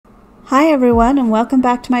Hi everyone, and welcome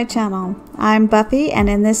back to my channel. I'm Buffy, and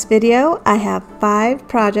in this video I have 5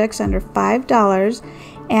 projects under $5,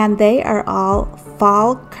 and they are all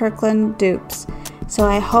fall Kirkland dupes. So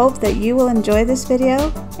I hope that you will enjoy this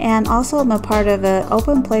video, and also I'm a part of an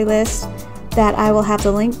open playlist that I will have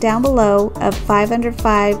the link down below of 5 under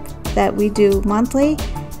 5 that we do monthly,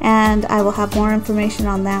 and I will have more information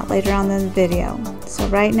on that later on in the video. So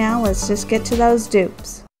right now let's just get to those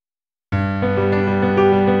dupes.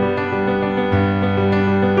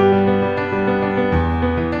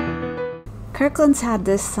 Kirkland's had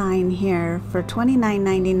this sign here for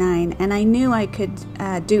 $29.99, and I knew I could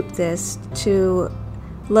dupe this to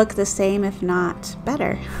look the same, if not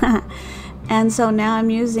better. And so now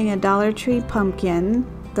I'm using a Dollar Tree pumpkin,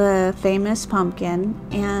 the famous pumpkin,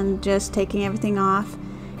 and just taking everything off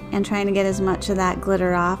and trying to get as much of that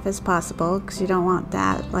glitter off as possible, because you don't want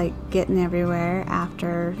that like getting everywhere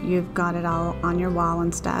after you've got it all on your wall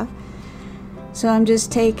and stuff. So I'm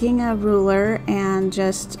just taking a ruler and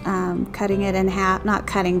just cutting it in half, not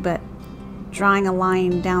cutting, but drawing a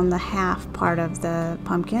line down the half part of the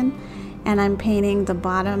pumpkin, and I'm painting the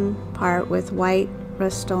bottom part with white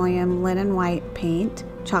Rust-Oleum linen white paint,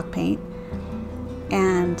 chalk paint,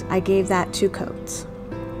 and I gave that 2 coats.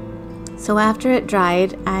 So after it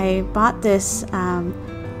dried, I bought this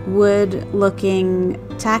wood looking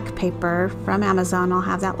tack paper from Amazon. I'll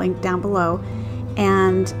have that link down below.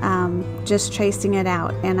 And just tracing it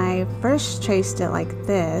out, and I first traced it like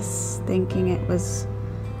this, thinking it was,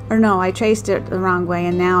 or no, I traced it the wrong way,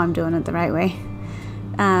 and now I'm doing it the right way.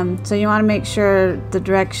 So you want to make sure the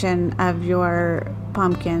direction of your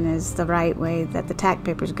pumpkin is the right way that the tack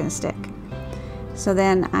paper is going to stick. So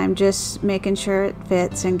then I'm just making sure it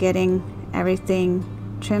fits and getting everything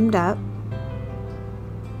trimmed up.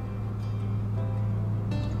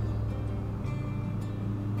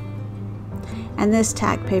 And this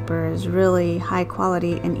tack paper is really high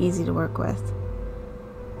quality and easy to work with.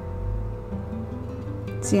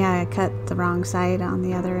 See how I cut the wrong side on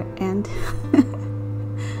the other end?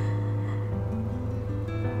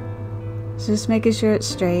 Just making sure it's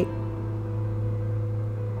straight.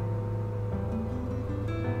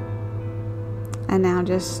 And now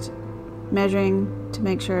just measuring to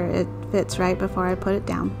make sure it fits right before I put it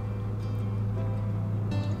down.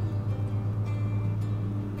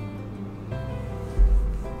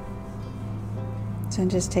 So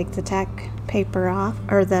just take the tack paper off,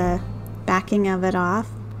 or the backing of it off,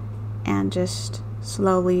 and just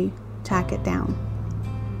slowly tack it down.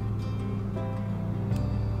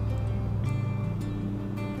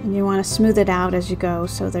 And you want to smooth it out as you go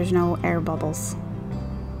so there's no air bubbles.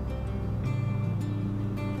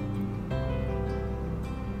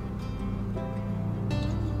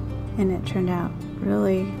 And it turned out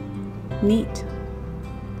really neat.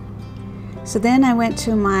 So then I went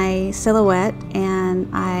to my silhouette and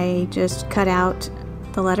I just cut out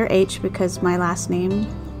the letter H because my last name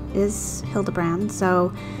is Hildebrand.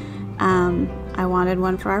 So I wanted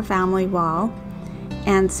one for our family wall.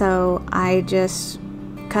 And so I just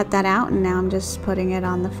cut that out, and now I'm just putting it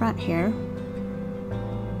on the front here.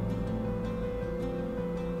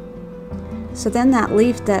 So then that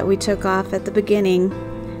leaf that we took off at the beginning,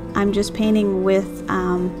 I'm just painting with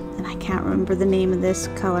and I can't remember the name of this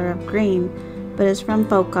color of green, but it's from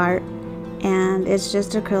Folk Art, and it's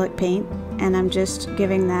just acrylic paint, and I'm just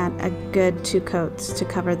giving that a good 2 coats to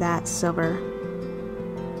cover that silver.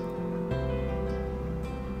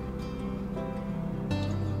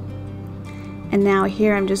 And now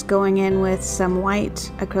here I'm just going in with some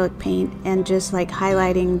white acrylic paint and just like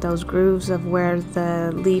highlighting those grooves of where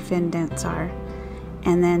the leaf indents are,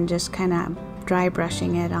 and then just kind of dry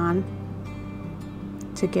brushing it on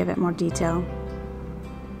to give it more detail.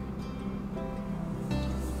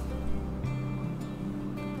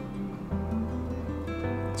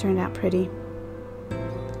 Turned out pretty.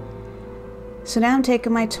 So now I'm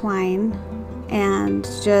taking my twine and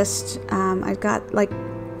just I've got like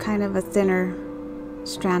kind of a thinner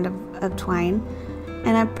strand of twine,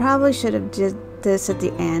 and I probably should have did this at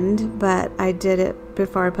the end, but I did it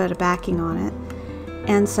before I put a backing on it.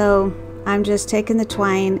 And so I'm just taking the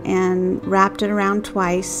twine and wrapped it around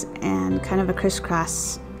twice, and kind of a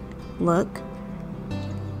crisscross look.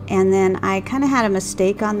 And then I kind of had a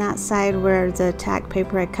mistake on that side where the tack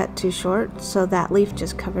paper I cut too short, so that leaf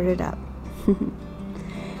just covered it up.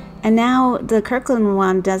 And now the Kirkland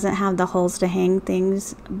one doesn't have the holes to hang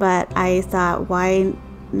things, but I thought, why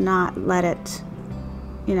not let it,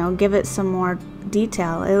 you know, give it some more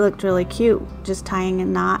detail. It looked really cute, just tying a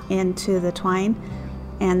knot into the twine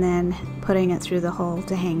and then putting it through the hole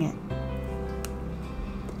to hang it.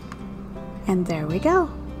 And there we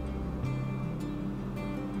go.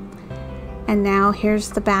 And now here's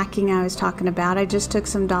the backing I was talking about. I just took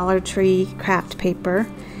some Dollar Tree craft paper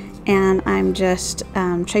and I'm just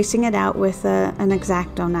tracing it out with an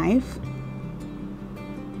X-Acto knife.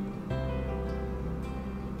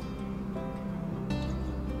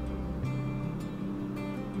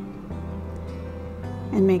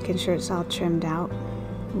 And making sure it's all trimmed out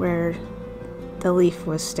where the leaf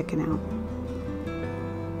was sticking out.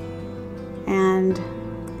 And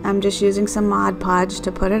I'm just using some Mod Podge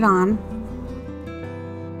to put it on.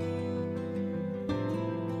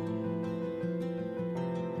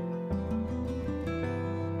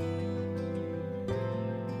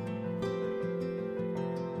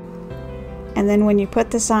 And then when you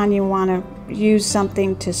put this on, you want to use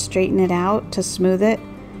something to straighten it out, to smooth it.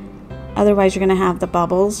 Otherwise, you're going to have the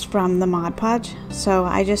bubbles from the Mod Podge. So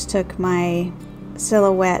I just took my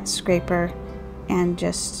Silhouette scraper and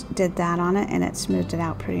just did that on it, and it smoothed it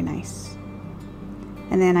out pretty nice.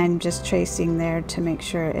 And then I'm just tracing there to make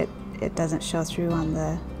sure it doesn't show through on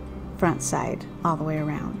the front side all the way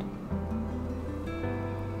around.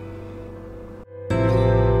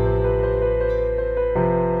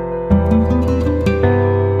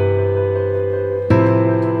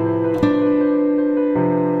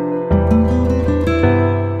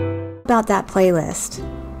 About that playlist.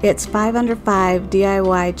 It's 5 Under 5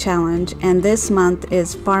 DIY Challenge, and this month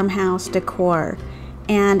is Farmhouse Decor.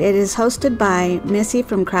 And it is hosted by Missi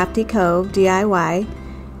from Crafty Cove DIY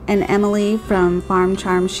and Emily from Farm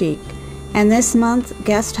Charm Chic. And this month,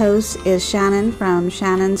 guest host is Shannon from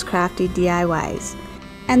ShannonscraftyDIYs.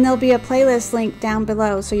 And there'll be a playlist link down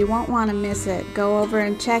below, so you won't want to miss it. Go over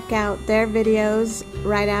and check out their videos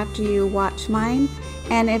right after you watch mine.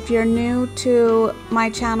 And if you're new to my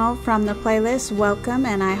channel from the playlist, welcome,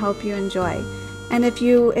 and I hope you enjoy. And if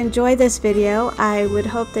you enjoy this video, I would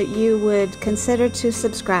hope that you would consider to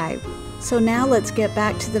subscribe. So now let's get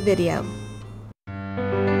back to the video.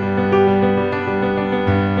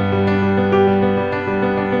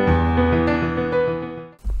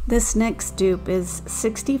 This next dupe is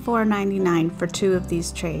 $64.99 for 2 of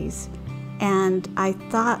these trays. And I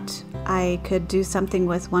thought I could do something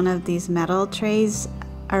with one of these metal trays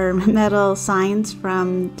or metal signs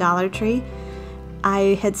from Dollar Tree.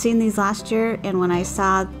 I had seen these last year, and when I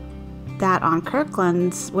saw that on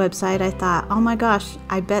Kirkland's website, I thought, oh my gosh,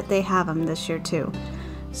 I bet they have them this year too.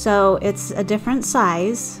 So it's a different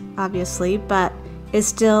size, obviously, but it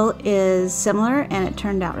still is similar, and it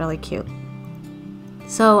turned out really cute.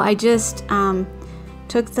 So I just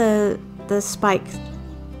took the spike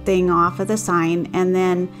thing off of the sign, and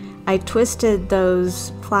then I twisted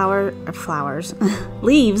those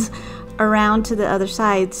leaves around to the other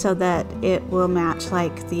side so that it will match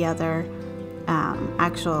like the other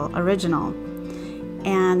actual original,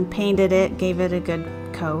 and painted it, gave it a good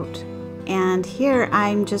coat. And here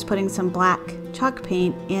I'm just putting some black chalk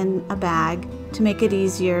paint in a bag to make it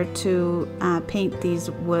easier to paint these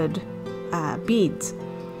wood beads.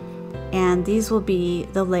 And these will be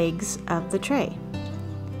the legs of the tray.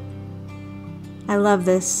 I love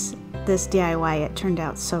this DIY. It turned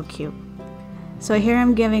out so cute. So here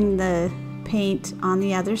I'm giving the paint on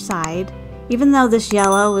the other side. Even though this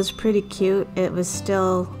yellow was pretty cute, it was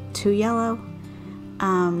still too yellow.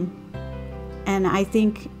 And I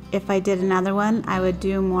think if I did another one, I would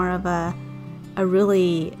do more of a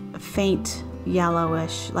really faint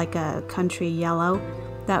yellowish, like a country yellow.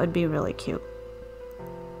 That would be really cute.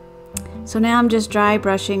 So now I'm just dry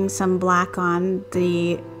brushing some black on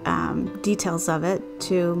the details of it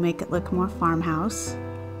to make it look more farmhouse,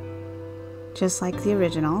 just like the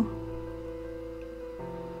original.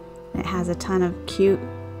 It has a ton of cute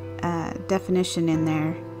definition in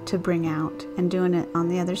there to bring out, and doing it on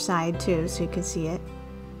the other side too so you can see it.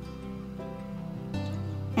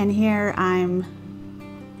 And here I'm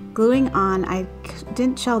gluing on, I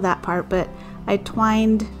didn't show that part, but I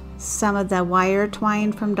twined some of the wire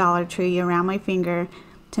twine from Dollar Tree around my finger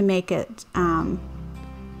to make it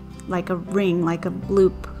like a ring, like a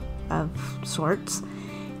loop of sorts,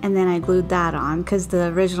 and then I glued that on because the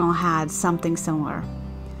original had something similar.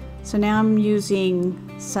 So now I'm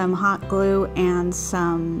using some hot glue and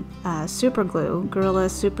some super glue, Gorilla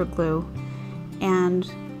super glue, and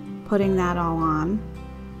putting that all on.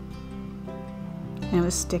 And it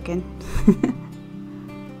was sticking.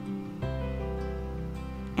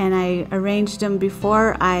 And I arranged them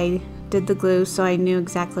before I did the glue so I knew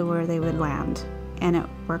exactly where they would land, and it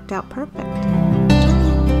worked out perfect.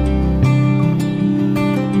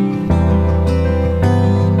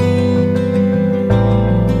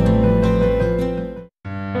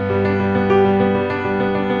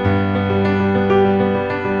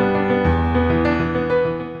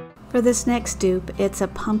 For this next dupe, it's a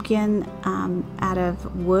pumpkin out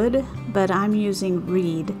of wood, but I'm using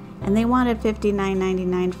reed, and they wanted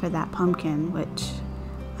 $59.99 for that pumpkin, which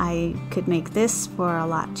I could make this for a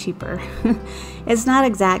lot cheaper. It's not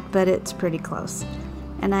exact, but it's pretty close.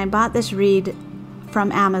 And I bought this reed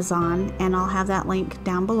from Amazon, and I'll have that link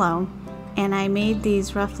down below. And I made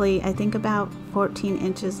these roughly, I think about 14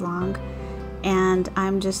 inches long, and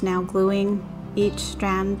I'm just now gluing each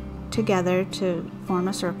strand together to form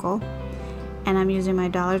a circle. And I'm using my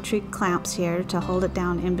Dollar Tree clamps here to hold it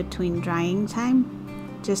down in between drying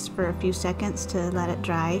time, just for a few seconds to let it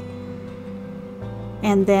dry.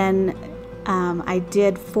 And then I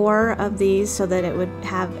did 4 of these so that it would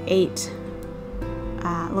have 8,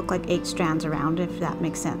 look like 8 strands around, if that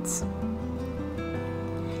makes sense.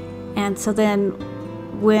 And so then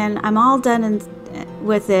when I'm all done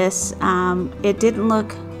with this, it didn't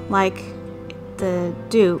look like the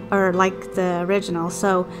dupe or like the original,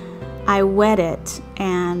 so I wet it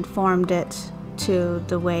and formed it to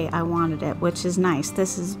the way I wanted it, which is nice.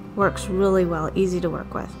 This works really well, easy to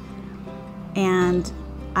work with. And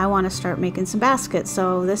I want to start making some baskets,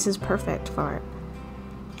 so this is perfect for it.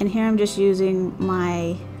 And here I'm just using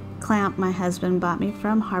my clamp my husband bought me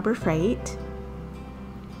from Harbor Freight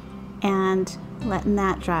and letting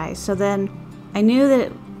that dry. So then I knew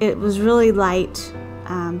that it was really light,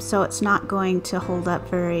 so it's not going to hold up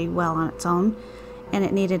very well on its own, and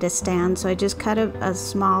it needed a stand, so I just cut a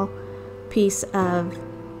small piece of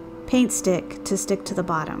paint stick to stick to the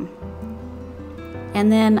bottom. And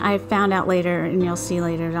then I found out later, and you'll see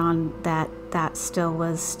later on, that that still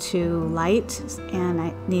was too light and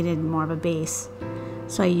I needed more of a base.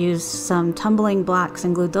 So I used some tumbling blocks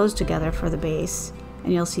and glued those together for the base,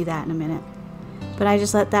 and you'll see that in a minute. But I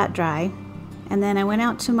just let that dry, and then I went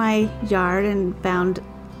out to my yard and found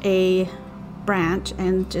a branch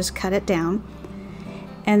and just cut it down.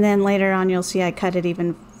 And then later on you'll see I cut it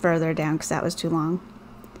even further down because that was too long.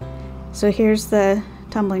 So here's the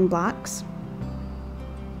tumbling blocks,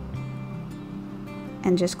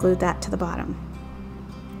 and just glued that to the bottom.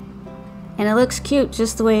 And it looks cute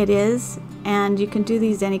just the way it is, and you can do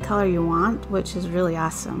these any color you want, which is really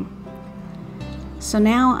awesome. So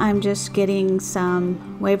now I'm just getting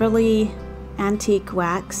some Waverly antique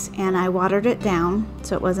wax, and I watered it down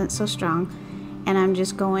so it wasn't so strong, and I'm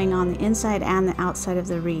just going on the inside and the outside of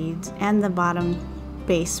the reeds and the bottom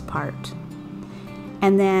base part.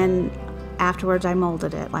 And then afterwards I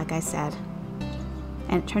molded it like I said,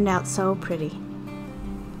 and it turned out so pretty.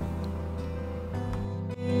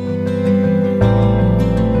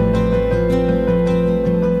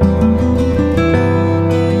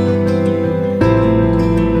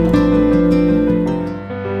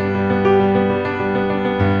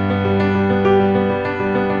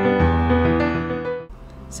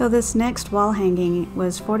 So this next wall hanging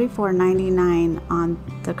was $44.99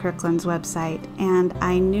 on the Kirkland's website, and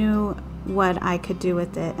I knew what I could do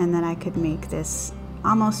with it and that I could make this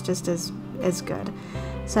almost just as good.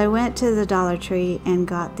 So I went to the Dollar Tree and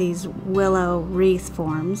got these willow wreath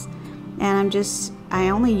forms, and I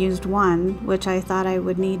only used one, which I thought I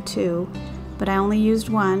would need 2, but I only used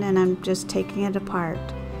one, and I'm just taking it apart.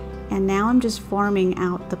 And now I'm just forming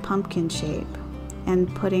out the pumpkin shape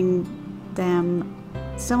and putting them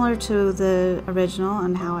similar to the original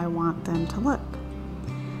and how I want them to look.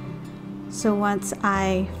 So once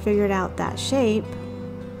I figured out that shape,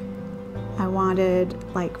 I wanted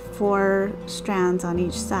like 4 strands on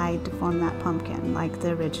each side to form that pumpkin like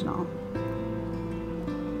the original.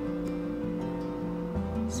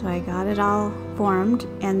 So I got it all formed,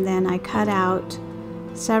 and then I cut out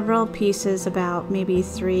several pieces about maybe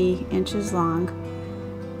 3 inches long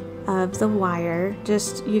of the wire.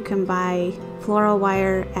 You can buy floral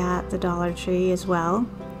wire at the Dollar Tree as well,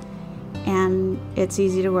 and it's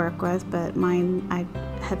easy to work with, but mine, I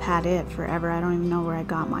have had it forever. I don't even know where I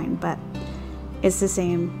got mine, but it's the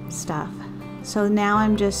same stuff. So now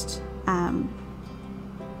I'm just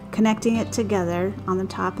connecting it together on the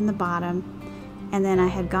top and the bottom, and then I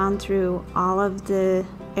had gone through all of the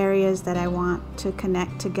areas that I want to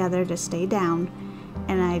connect together to stay down,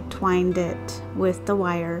 and I twined it with the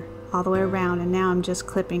wire all the way around, and now I'm just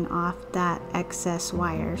clipping off that excess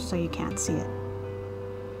wire so you can't see it.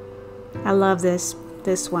 I love this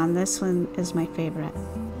one. This one is my favorite.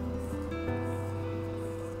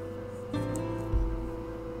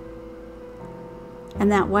 And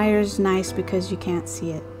that wire is nice because you can't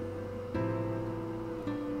see it.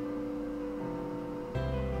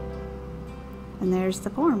 And there's the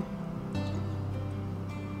form.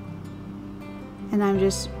 And I'm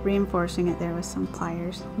just reinforcing it there with some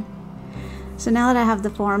pliers. So now that I have the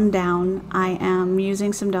form down, I am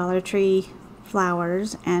using some Dollar Tree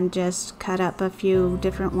flowers and just cut up a few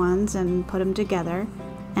different ones and put them together,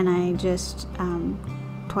 and I just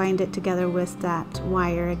twined it together with that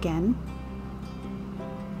wire again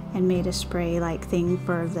and made a spray like thing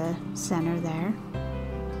for the center there.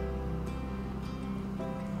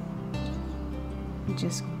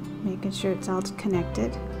 Just making sure it's all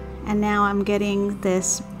connected. And now I'm getting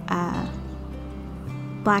this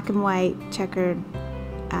black and white checkered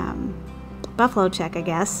buffalo check, I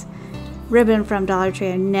guess, ribbon from Dollar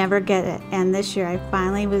Tree. I never get it, and this year I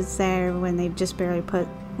finally was there when they just barely put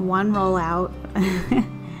one roll out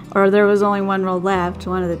or there was only one roll left,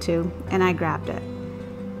 one of the two, and I grabbed it,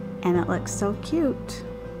 and it looks so cute.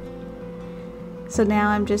 So now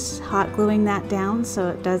I'm just hot gluing that down so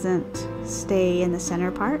it doesn't stay in the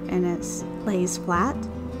center part and it lays flat.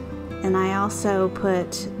 And I also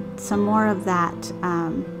put some more of that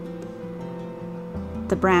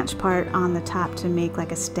the branch part on the top to make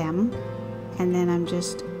like a stem, and then I'm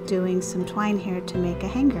just doing some twine here to make a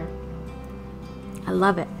hanger. I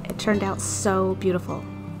love it. It turned out so beautiful.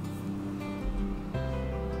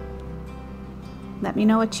 Let me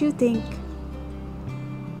know what you think.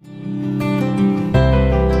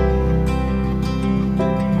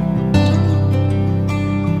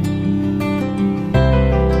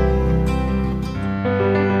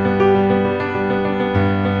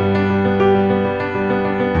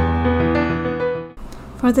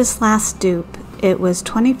 For this last dupe, it was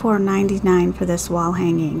 $24.99 for this wall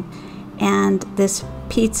hanging, and this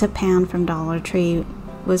pizza pan from Dollar Tree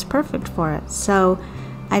was perfect for it. So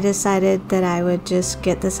I decided that I would just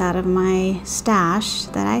get this out of my stash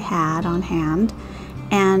that I had on hand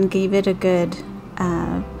and gave it a good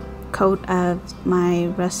coat of my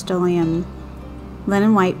Rust-Oleum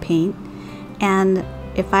linen white paint. And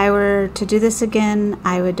if I were to do this again,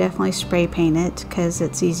 I would definitely spray paint it because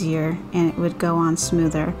it's easier and it would go on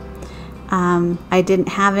smoother. I didn't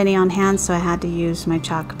have any on hand, so I had to use my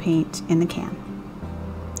chalk paint in the can.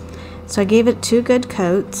 So I gave it 2 good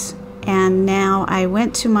coats, and now I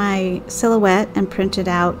went to my silhouette and printed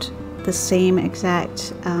out the same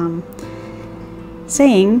exact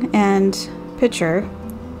saying and picture,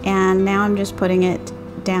 and now I'm just putting it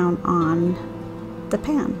down on the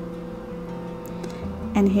pan.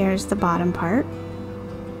 And here's the bottom part.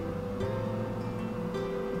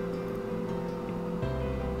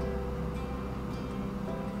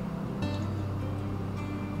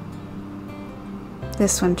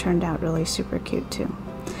 This one turned out really super cute too.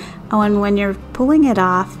 Oh, and when you're pulling it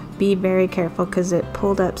off, be very careful because it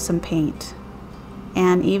pulled up some paint.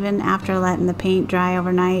 And even after letting the paint dry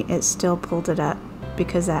overnight, it still pulled it up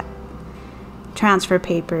because that transfer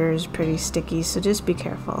paper is pretty sticky, so just be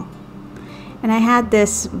careful. And I had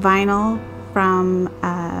this vinyl from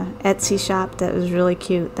Etsy shop that was really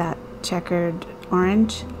cute, that checkered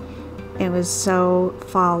orange. It was so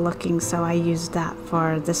fall looking, so I used that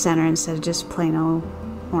for the center instead of just plain old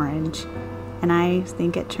orange. And I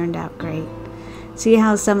think it turned out great. See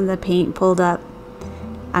how some of the paint pulled up?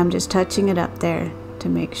 I'm just touching it up there to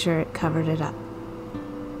make sure it covered it up.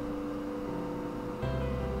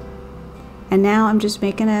 And now I'm just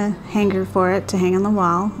making a hanger for it to hang on the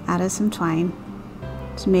wall out of some twine.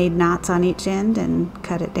 Just made knots on each end and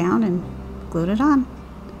cut it down and glued it on.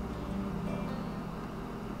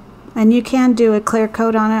 And you can do a clear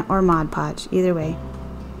coat on it or Mod Podge, either way.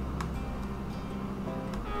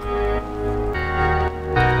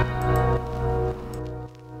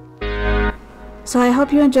 So I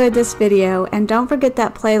hope you enjoyed this video, and don't forget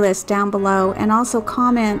that playlist down below, and also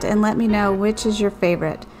comment and let me know which is your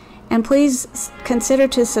favorite. And please consider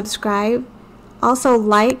to subscribe. Also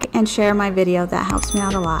like and share my video, that helps me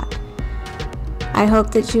out a lot. I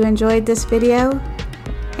hope that you enjoyed this video,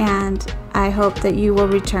 and I hope that you will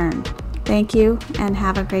return. Thank you and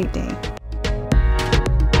have a great day.